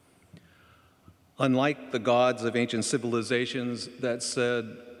Unlike the gods of ancient civilizations that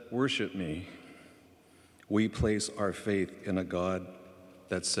said, "Worship me," we place our faith in a God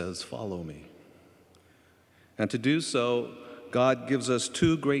that says, "Follow me." And to do so, God gives us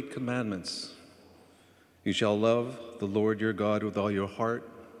two great commandments. You shall love the Lord your God with all your heart,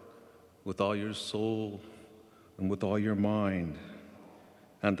 with all your soul, and with all your mind.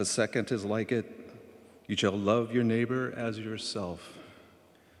 And the second is like it, you shall love your neighbor as yourself.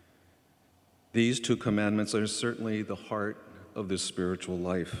 These two commandments are certainly the heart of the spiritual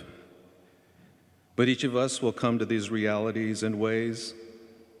life. But each of us will come to these realities in ways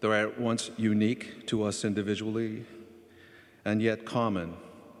that are at once unique to us individually and yet common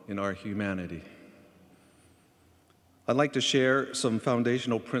in our humanity. I'd like to share some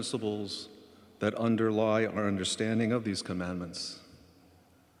foundational principles that underlie our understanding of these commandments.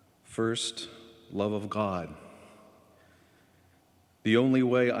 First, love of God. The only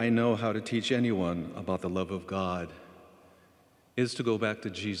way I know how to teach anyone about the love of God is to go back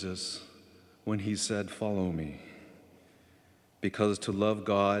to Jesus when he said, "Follow me." Because to love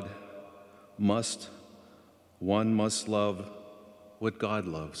God, one must love what God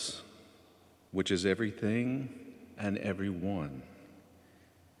loves, which is everything and everyone.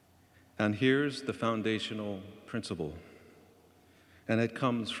 And here's the foundational principle, and it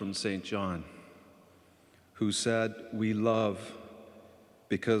comes from St. John, who said, "We love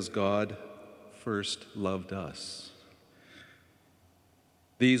because God first loved us."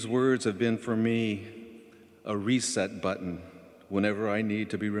 These words have been for me a reset button whenever I need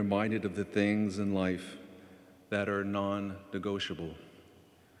to be reminded of the things in life that are non-negotiable,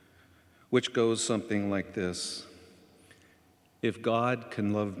 which goes something like this. If God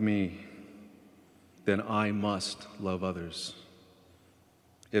can love me, then I must love others.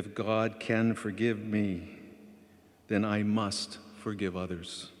 If God can forgive me, then I must forgive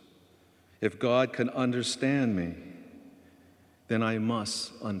others. If God can understand me, then I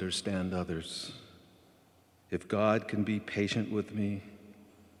must understand others. If God can be patient with me,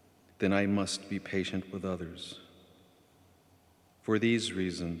 then I must be patient with others. For these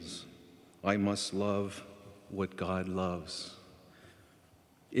reasons, I must love what God loves.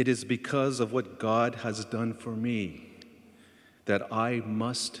 It is because of what God has done for me that I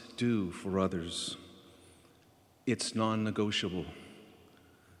must do for others. It's non-negotiable.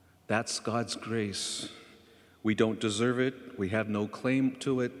 That's God's grace. We don't deserve it. We have no claim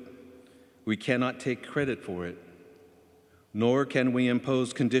to it. We cannot take credit for it. Nor can we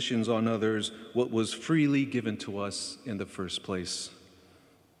impose conditions on others what was freely given to us in the first place.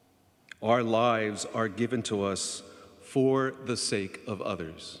 Our lives are given to us for the sake of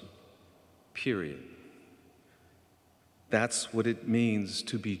others, period. That's what it means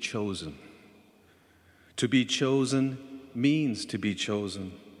to be chosen. To be chosen means to be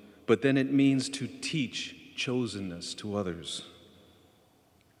chosen, but then it means to teach chosenness to others.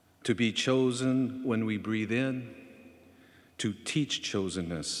 To be chosen when we breathe in, to teach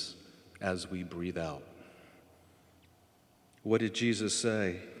chosenness as we breathe out. What did Jesus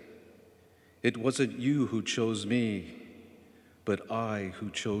say? It wasn't you who chose me, but I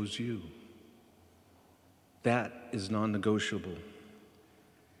who chose you. That is non-negotiable.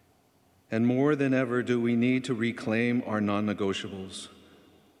 And more than ever do we need to reclaim our non-negotiables,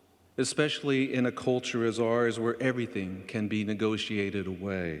 especially in a culture as ours where everything can be negotiated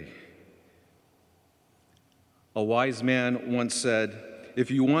away. A wise man once said,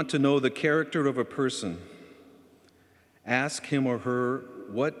 "If you want to know the character of a person, ask him or her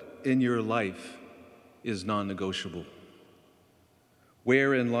what in your life is non-negotiable.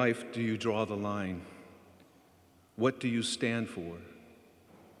 Where in life do you draw the line? What do you stand for?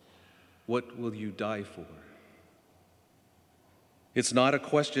 What will you die for?" It's not a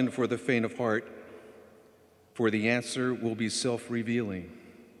question for the faint of heart, for the answer will be self-revealing.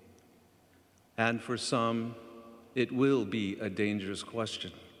 And for some, it will be a dangerous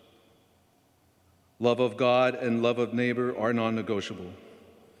question. Love of God and love of neighbor are non-negotiable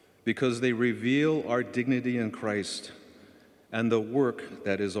because they reveal our dignity in Christ and the work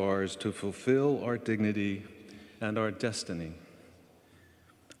that is ours to fulfill our dignity and our destiny.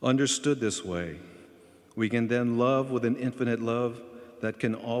 Understood this way, we can then love with an infinite love that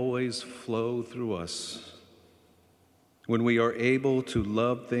can always flow through us. When we are able to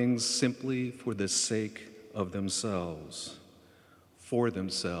love things simply for the sake of themselves, for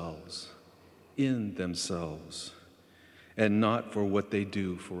themselves, in themselves, and not for what they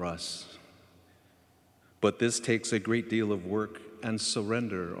do for us. But this takes a great deal of work and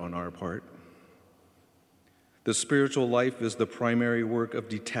surrender on our part. The spiritual life is the primary work of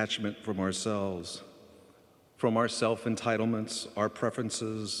detachment from ourselves, from our self-entitlements, our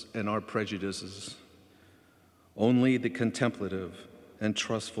preferences, and our prejudices. Only the contemplative and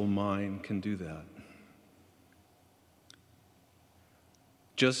trustful mind can do that.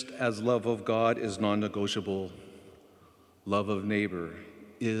 Just as love of God is non-negotiable, love of neighbor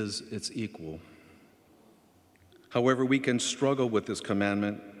is its equal. However, we can struggle with this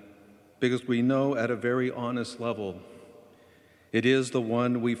commandment because we know at a very honest level it is the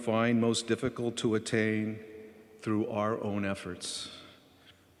one we find most difficult to attain through our own efforts.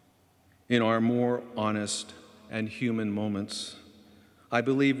 In our more honest and human moments, I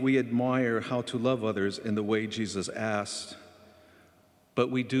believe we admire how to love others in the way Jesus asked, but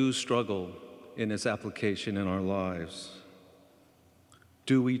we do struggle in its application in our lives.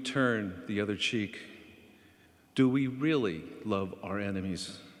 Do we turn the other cheek? Do we really love our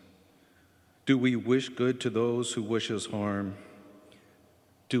enemies? Do we wish good to those who wish us harm?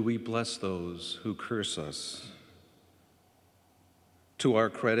 Do we bless those who curse us? To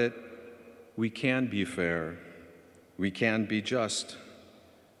our credit, we can be fair, we can be just,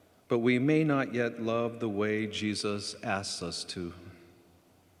 but we may not yet love the way Jesus asks us to.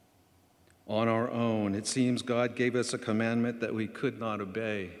 On our own, it seems God gave us a commandment that we could not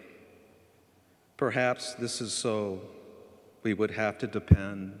obey. Perhaps this is so, we would have to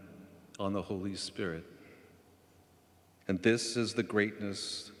depend on the Holy Spirit. And this is the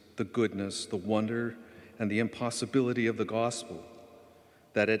greatness, the goodness, the wonder, and the impossibility of the gospel,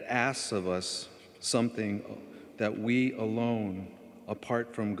 that it asks of us something that we alone,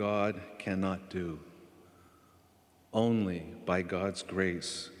 apart from God, cannot do. Only by God's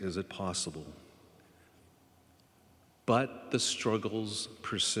grace is it possible. But the struggles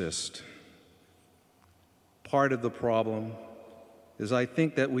persist. Part of the problem is I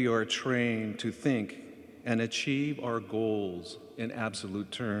think that we are trained to think and achieve our goals in absolute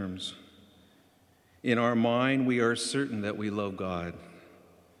terms. In our mind, we are certain that we love God.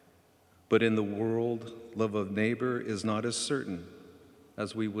 But in the world, love of neighbor is not as certain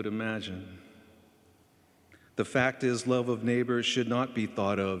as we would imagine. The fact is, love of neighbor should not be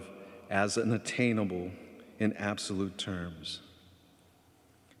thought of as unattainable in absolute terms.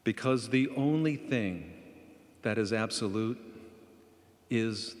 Because the only thing that is absolute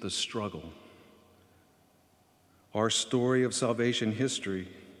is the struggle. Our story of salvation history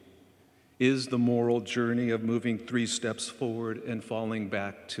is the moral journey of moving 3 steps forward and falling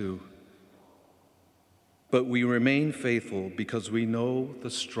back 2. But we remain faithful because we know the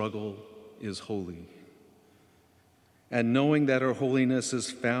struggle is holy. And knowing that our holiness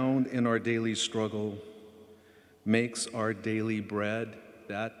is found in our daily struggle makes our daily bread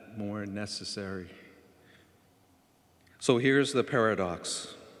that more necessary. So here's the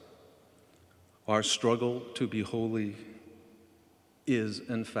paradox. Our struggle to be holy is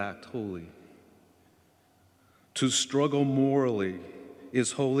in fact holy. To struggle morally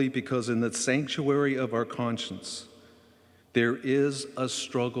is holy because in the sanctuary of our conscience, there is a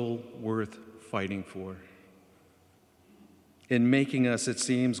struggle worth fighting for. In making us, it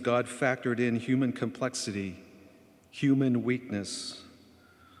seems, God factored in human complexity, human weakness,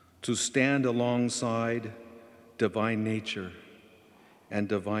 to stand alongside divine nature and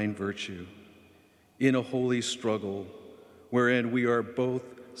divine virtue in a holy struggle wherein we are both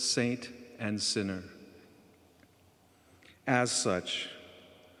saint and sinner. As such,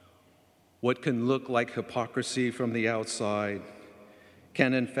 what can look like hypocrisy from the outside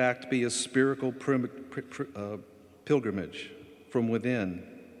can in fact be a spiritual pilgrimage from within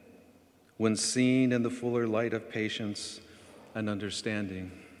when seen in the fuller light of patience and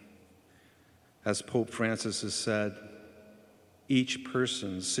understanding. As Pope Francis has said, each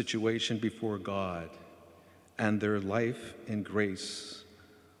person's situation before God and their life in grace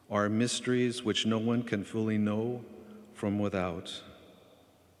are mysteries which no one can fully know from without.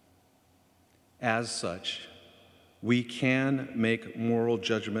 As such, we can make moral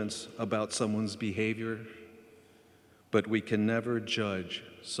judgments about someone's behavior, but we can never judge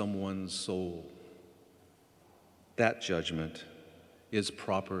someone's soul. That judgment is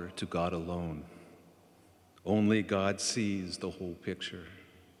proper to God alone. Only God sees the whole picture.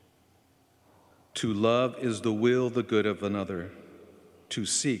 To love is the will the good of another, to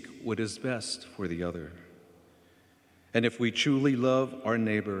seek what is best for the other. And if we truly love our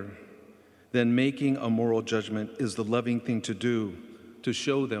neighbor, then making a moral judgment is the loving thing to do to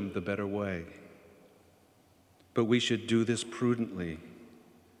show them the better way. But we should do this prudently,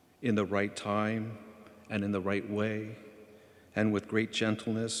 in the right time and in the right way, and with great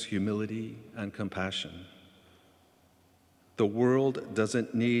gentleness, humility, and compassion. The world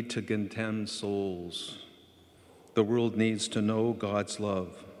doesn't need to condemn souls. The world needs to know God's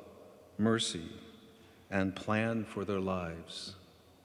love, mercy, and plan for their lives.